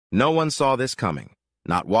No one saw this coming.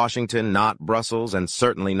 Not Washington, not Brussels, and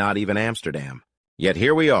certainly not even Amsterdam. Yet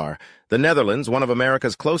here we are. The Netherlands, one of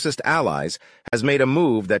America's closest allies, has made a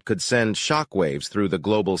move that could send shockwaves through the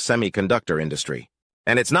global semiconductor industry.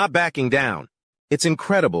 And it's not backing down. It's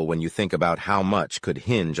incredible when you think about how much could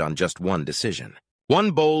hinge on just one decision.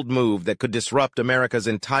 One bold move that could disrupt America's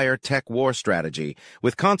entire tech war strategy,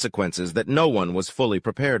 with consequences that no one was fully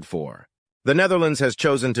prepared for. The Netherlands has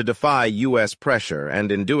chosen to defy U.S. pressure,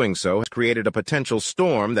 and in doing so has created a potential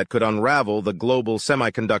storm that could unravel the global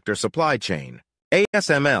semiconductor supply chain.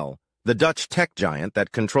 ASML, the Dutch tech giant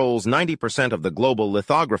that controls 90% of the global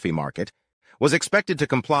lithography market, was expected to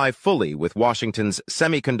comply fully with Washington's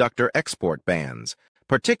semiconductor export bans,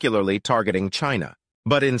 particularly targeting China.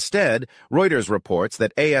 But instead, Reuters reports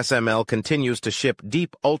that ASML continues to ship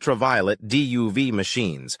deep ultraviolet DUV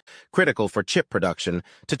machines, critical for chip production,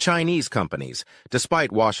 to Chinese companies,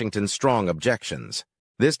 despite Washington's strong objections.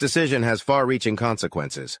 This decision has far-reaching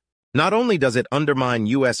consequences. Not only does it undermine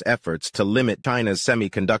U.S. efforts to limit China's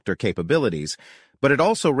semiconductor capabilities, but it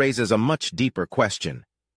also raises a much deeper question.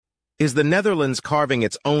 Is the Netherlands carving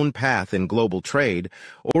its own path in global trade,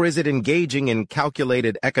 or is it engaging in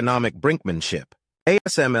calculated economic brinkmanship?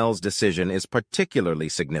 ASML's decision is particularly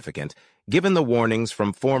significant given the warnings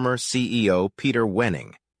from former CEO Peter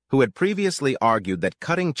Wenning, who had previously argued that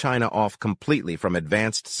cutting China off completely from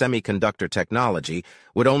advanced semiconductor technology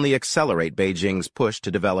would only accelerate Beijing's push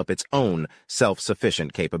to develop its own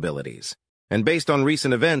self-sufficient capabilities. And based on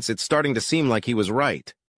recent events, it's starting to seem like he was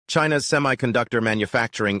right. China's Semiconductor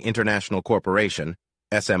Manufacturing International Corporation,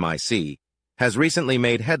 SMIC, has recently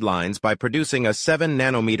made headlines by producing a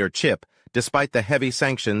 7-nanometer chip despite the heavy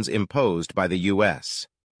sanctions imposed by the U.S.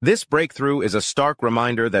 This breakthrough is a stark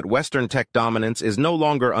reminder that Western tech dominance is no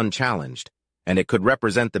longer unchallenged, and it could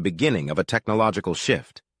represent the beginning of a technological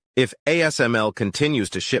shift. If ASML continues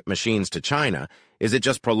to ship machines to China, is it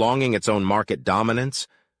just prolonging its own market dominance,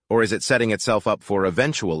 or is it setting itself up for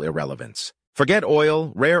eventual irrelevance? Forget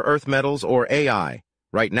oil, rare earth metals, or AI.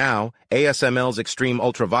 Right now, ASML's extreme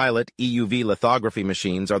ultraviolet EUV lithography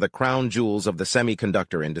machines are the crown jewels of the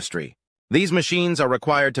semiconductor industry. These machines are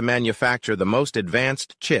required to manufacture the most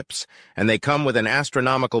advanced chips, and they come with an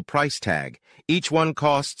astronomical price tag. Each one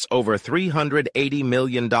costs over $380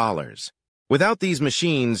 million. Without these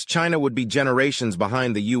machines, China would be generations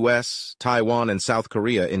behind the US, Taiwan, and South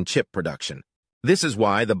Korea in chip production. This is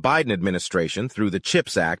why the Biden administration, through the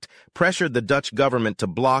CHIPS Act, pressured the Dutch government to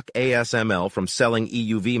block ASML from selling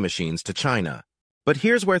EUV machines to China. But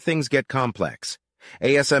here's where things get complex.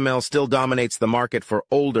 ASML still dominates the market for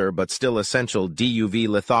older but still essential DUV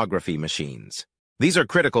lithography machines. These are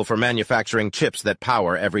critical for manufacturing chips that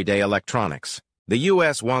power everyday electronics. The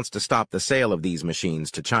U.S. wants to stop the sale of these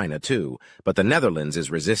machines to China too, but the Netherlands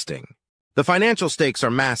is resisting. The financial stakes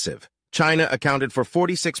are massive. China accounted for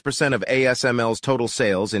 46% of ASML's total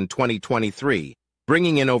sales in 2023,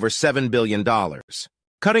 bringing in over $7 billion.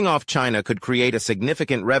 Cutting off China could create a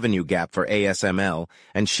significant revenue gap for ASML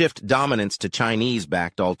and shift dominance to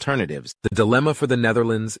Chinese-backed alternatives. The dilemma for the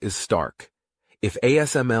Netherlands is stark. If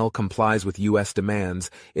ASML complies with U.S.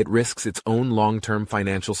 demands, it risks its own long-term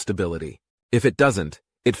financial stability. If it doesn't,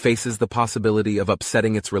 it faces the possibility of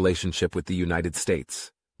upsetting its relationship with the United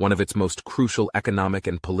States, one of its most crucial economic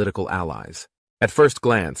and political allies. At first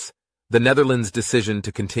glance, the Netherlands' decision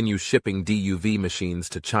to continue shipping DUV machines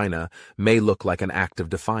to China may look like an act of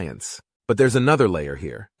defiance. But there's another layer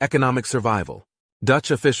here: economic survival.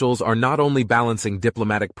 Dutch officials are not only balancing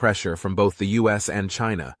diplomatic pressure from both the US and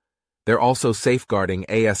China, they're also safeguarding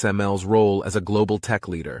ASML's role as a global tech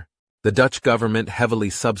leader. The Dutch government heavily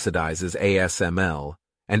subsidizes ASML,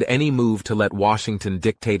 and any move to let Washington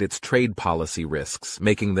dictate its trade policy risks,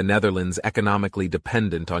 making the Netherlands economically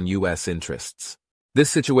dependent on US interests. This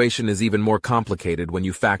situation is even more complicated when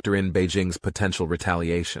you factor in Beijing's potential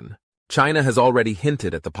retaliation. China has already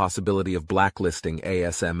hinted at the possibility of blacklisting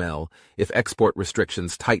ASML if export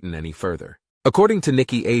restrictions tighten any further. According to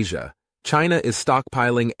Nikkei Asia, China is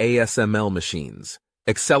stockpiling ASML machines,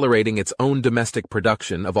 accelerating its own domestic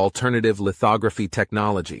production of alternative lithography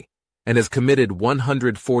technology, and has committed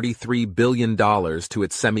 $143 billion to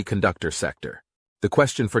its semiconductor sector. The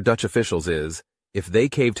question for Dutch officials is, if they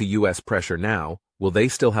cave to U.S. pressure now, will they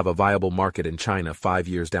still have a viable market in China 5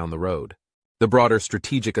 years down the road? The broader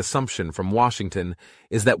strategic assumption from Washington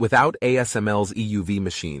is that without ASML's EUV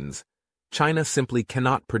machines, China simply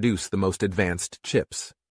cannot produce the most advanced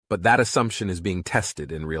chips. But that assumption is being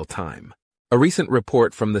tested in real time. A recent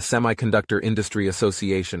report from the Semiconductor Industry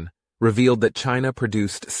Association revealed that China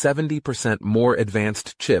produced 70% more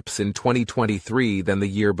advanced chips in 2023 than the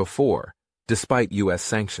year before, despite U.S.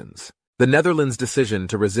 sanctions. The Netherlands' decision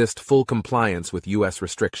to resist full compliance with U.S.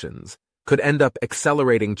 restrictions could end up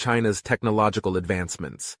accelerating China's technological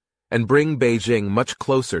advancements and bring Beijing much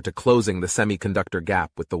closer to closing the semiconductor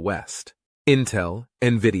gap with the West. Intel,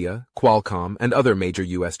 Nvidia, Qualcomm, and other major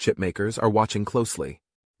U.S. chipmakers are watching closely.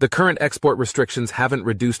 The current export restrictions haven't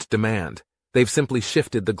reduced demand, they've simply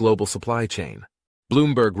shifted the global supply chain.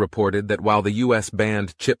 Bloomberg reported that while the U.S.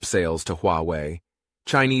 banned chip sales to Huawei,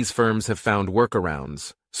 Chinese firms have found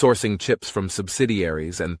workarounds, sourcing chips from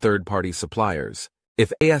subsidiaries and third-party suppliers.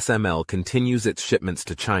 If ASML continues its shipments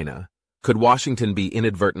to China, could Washington be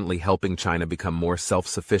inadvertently helping China become more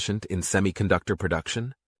self-sufficient in semiconductor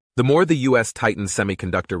production? The more the U.S. tightens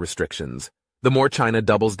semiconductor restrictions, the more China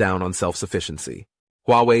doubles down on self-sufficiency.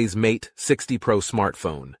 Huawei's Mate 60 Pro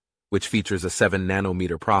smartphone, which features a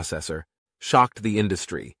 7-nanometer processor, shocked the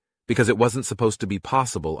industry because it wasn't supposed to be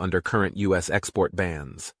possible under current U.S. export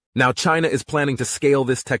bans. Now China is planning to scale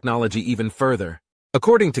this technology even further.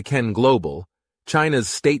 According to Ken Global, China's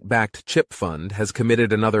state-backed chip fund has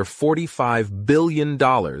committed another $45 billion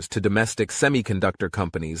to domestic semiconductor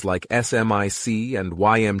companies like SMIC and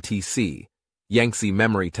YMTC, Yangtze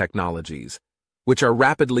Memory Technologies, which are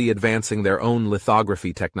rapidly advancing their own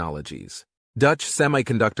lithography technologies. Dutch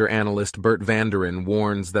semiconductor analyst Bert Vanderen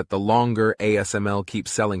warns that the longer ASML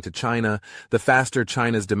keeps selling to China, the faster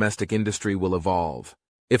China's domestic industry will evolve.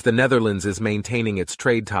 If the Netherlands is maintaining its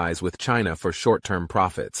trade ties with China for short-term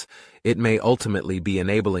profits, it may ultimately be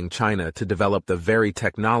enabling China to develop the very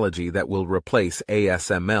technology that will replace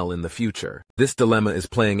ASML in the future. This dilemma is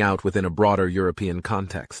playing out within a broader European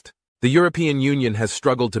context. The European Union has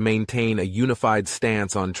struggled to maintain a unified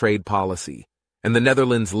stance on trade policy, and the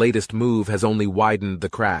Netherlands' latest move has only widened the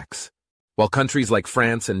cracks. While countries like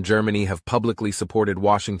France and Germany have publicly supported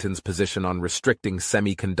Washington's position on restricting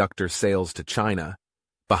semiconductor sales to China,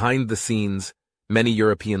 behind the scenes, many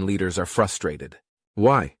European leaders are frustrated.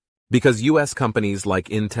 Why? Because U.S. companies like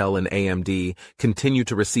Intel and AMD continue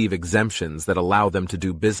to receive exemptions that allow them to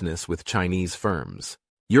do business with Chinese firms.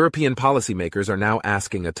 European policymakers are now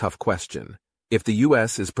asking a tough question. If the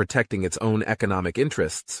U.S. is protecting its own economic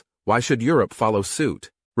interests, why should Europe follow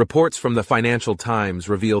suit? Reports from the Financial Times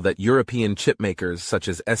reveal that European chipmakers such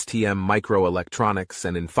as STM Microelectronics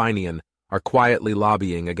and Infineon are quietly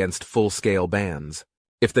lobbying against full-scale bans.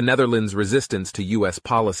 If the Netherlands' resistance to U.S.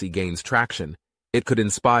 policy gains traction, it could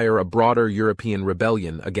inspire a broader European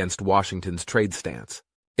rebellion against Washington's trade stance.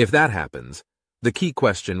 If that happens, the key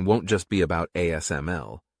question won't just be about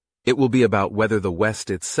ASML. It will be about whether the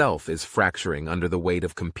West itself is fracturing under the weight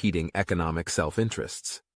of competing economic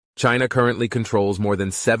self-interests. China currently controls more than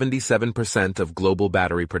 77% of global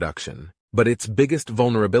battery production, but its biggest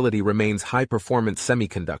vulnerability remains high-performance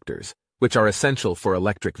semiconductors, which are essential for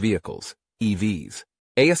electric vehicles, EVs.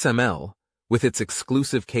 ASML, with its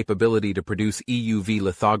exclusive capability to produce EUV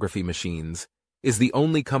lithography machines, is the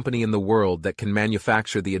only company in the world that can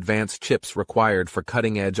manufacture the advanced chips required for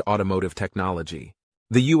cutting-edge automotive technology.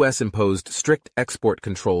 The U.S. imposed strict export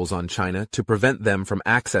controls on China to prevent them from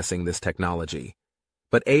accessing this technology.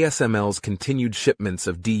 But ASML's continued shipments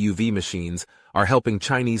of DUV machines are helping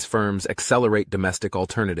Chinese firms accelerate domestic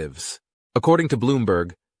alternatives. According to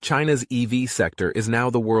Bloomberg, China's EV sector is now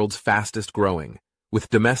the world's fastest growing, with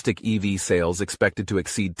domestic EV sales expected to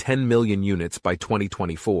exceed 10 million units by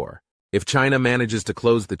 2024. If China manages to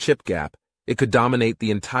close the chip gap, it could dominate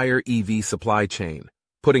the entire EV supply chain,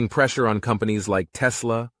 putting pressure on companies like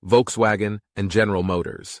Tesla, Volkswagen, and General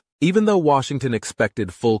Motors. Even though Washington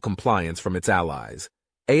expected full compliance from its allies,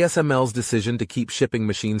 ASML's decision to keep shipping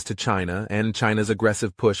machines to China and China's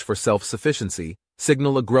aggressive push for self-sufficiency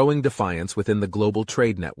signal a growing defiance within the global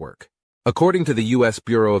trade network. According to the U.S.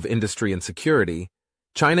 Bureau of Industry and Security,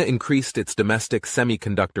 China increased its domestic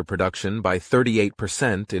semiconductor production by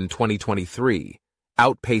 38% in 2023,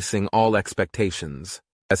 outpacing all expectations.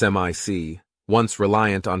 SMIC, once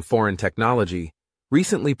reliant on foreign technology,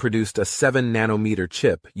 recently produced a 7-nanometer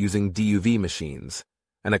chip using DUV machines,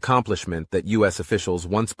 an accomplishment that U.S. officials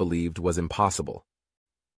once believed was impossible.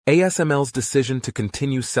 ASML's decision to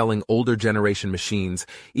continue selling older generation machines,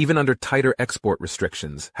 even under tighter export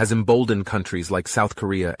restrictions, has emboldened countries like South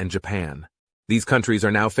Korea and Japan. These countries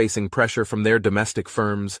are now facing pressure from their domestic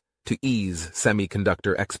firms to ease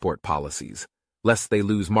semiconductor export policies, lest they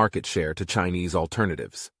lose market share to Chinese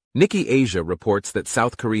alternatives. Nikkei Asia reports that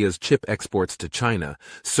South Korea's chip exports to China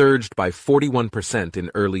surged by 41% in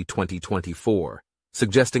early 2024,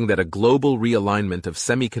 suggesting that a global realignment of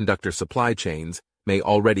semiconductor supply chains may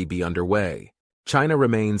already be underway. China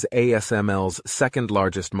remains ASML's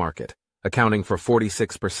second-largest market, accounting for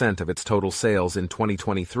 46% of its total sales in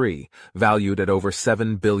 2023, valued at over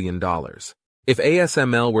 $7 billion. If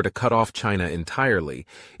ASML were to cut off China entirely,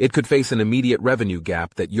 it could face an immediate revenue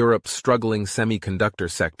gap that Europe's struggling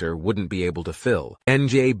semiconductor sector wouldn't be able to fill.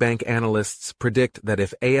 NJ Bank analysts predict that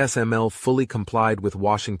if ASML fully complied with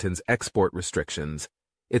Washington's export restrictions,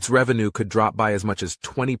 its revenue could drop by as much as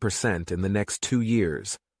 20% in the next 2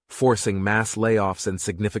 years, forcing mass layoffs and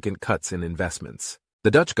significant cuts in investments.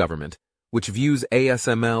 The Dutch government, which views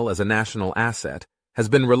ASML as a national asset, has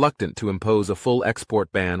been reluctant to impose a full export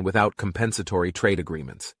ban without compensatory trade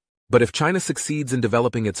agreements. But if China succeeds in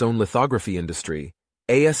developing its own lithography industry,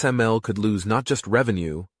 ASML could lose not just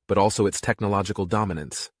revenue, but also its technological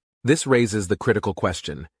dominance. This raises the critical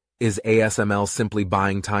question: is ASML simply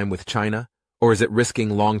buying time with China, or is it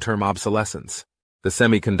risking long-term obsolescence? The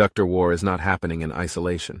semiconductor war is not happening in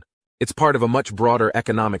isolation. It's part of a much broader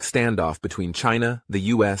economic standoff between China, the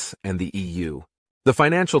US, and the EU. The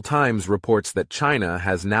Financial Times reports that China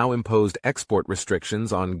has now imposed export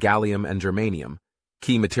restrictions on gallium and germanium,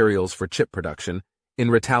 key materials for chip production,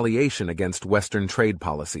 in retaliation against Western trade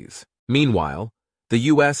policies. Meanwhile, the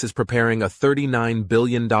US is preparing a $39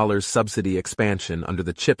 billion subsidy expansion under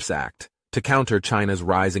the CHIPS Act to counter China's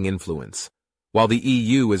rising influence, while the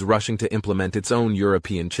EU is rushing to implement its own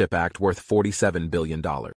European Chip Act worth $47 billion.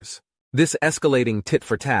 This escalating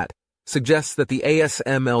tit-for-tat suggests that the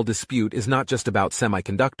ASML dispute is not just about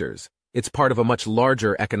semiconductors, it's part of a much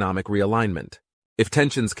larger economic realignment. If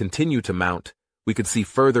tensions continue to mount, we could see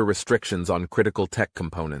further restrictions on critical tech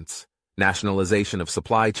components, nationalization of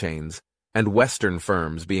supply chains, and Western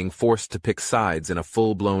firms being forced to pick sides in a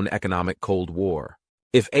full-blown economic Cold War.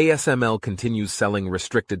 If ASML continues selling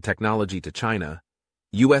restricted technology to China,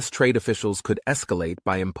 U.S. trade officials could escalate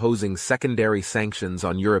by imposing secondary sanctions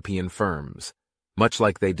on European firms, much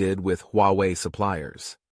like they did with Huawei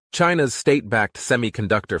suppliers. China's state-backed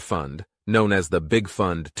semiconductor fund, known as the Big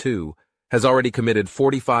Fund 2, has already committed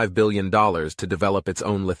 $45 billion to develop its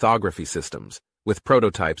own lithography systems, with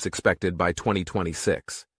prototypes expected by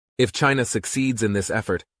 2026. If China succeeds in this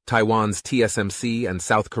effort, Taiwan's TSMC and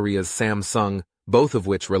South Korea's Samsung, both of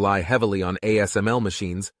which rely heavily on ASML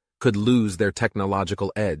machines, could lose their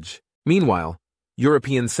technological edge. Meanwhile,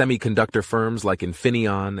 European semiconductor firms like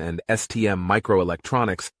Infineon and STM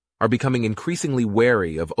Microelectronics are becoming increasingly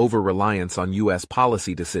wary of over-reliance on U.S.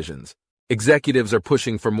 policy decisions. Executives are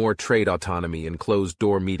pushing for more trade autonomy in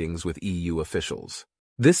closed-door meetings with EU officials.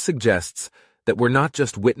 This suggests that we're not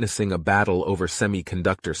just witnessing a battle over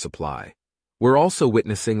semiconductor supply. We're also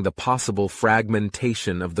witnessing the possible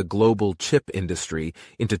fragmentation of the global chip industry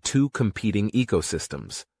into two competing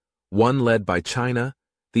ecosystems, one led by China,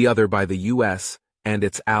 the other by the U.S. and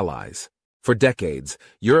its allies. For decades,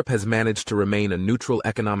 Europe has managed to remain a neutral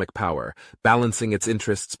economic power, balancing its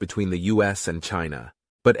interests between the U.S. and China.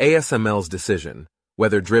 But ASML's decision,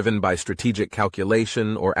 whether driven by strategic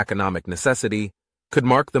calculation or economic necessity, could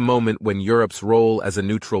mark the moment when Europe's role as a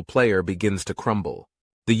neutral player begins to crumble.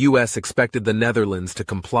 The U.S. expected the Netherlands to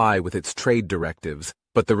comply with its trade directives,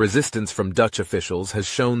 but the resistance from Dutch officials has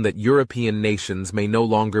shown that European nations may no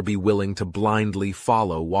longer be willing to blindly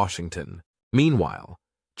follow Washington. Meanwhile,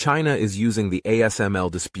 China is using the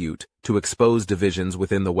ASML dispute to expose divisions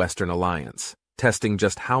within the Western alliance, testing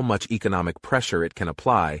just how much economic pressure it can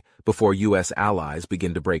apply before U.S. allies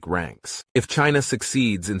begin to break ranks. If China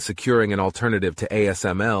succeeds in securing an alternative to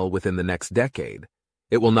ASML within the next decade,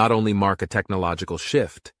 it will not only mark a technological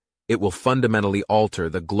shift, it will fundamentally alter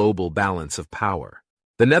the global balance of power.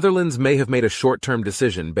 The Netherlands may have made a short-term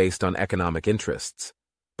decision based on economic interests,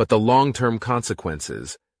 but the long-term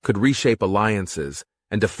consequences could reshape alliances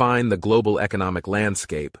and define the global economic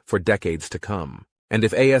landscape for decades to come. And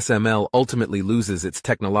if ASML ultimately loses its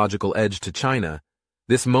technological edge to China,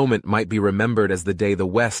 this moment might be remembered as the day the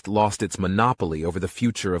West lost its monopoly over the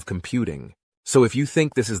future of computing. So if you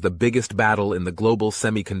think this is the biggest battle in the global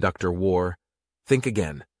semiconductor war, think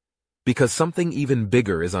again. Because something even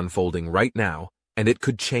bigger is unfolding right now, and it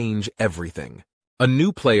could change everything. A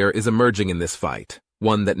new player is emerging in this fight,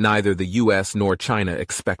 one that neither the US nor China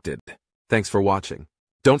expected. Thanks for watching.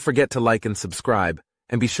 Don't forget to like and subscribe,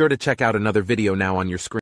 and be sure to check out another video now on your screen.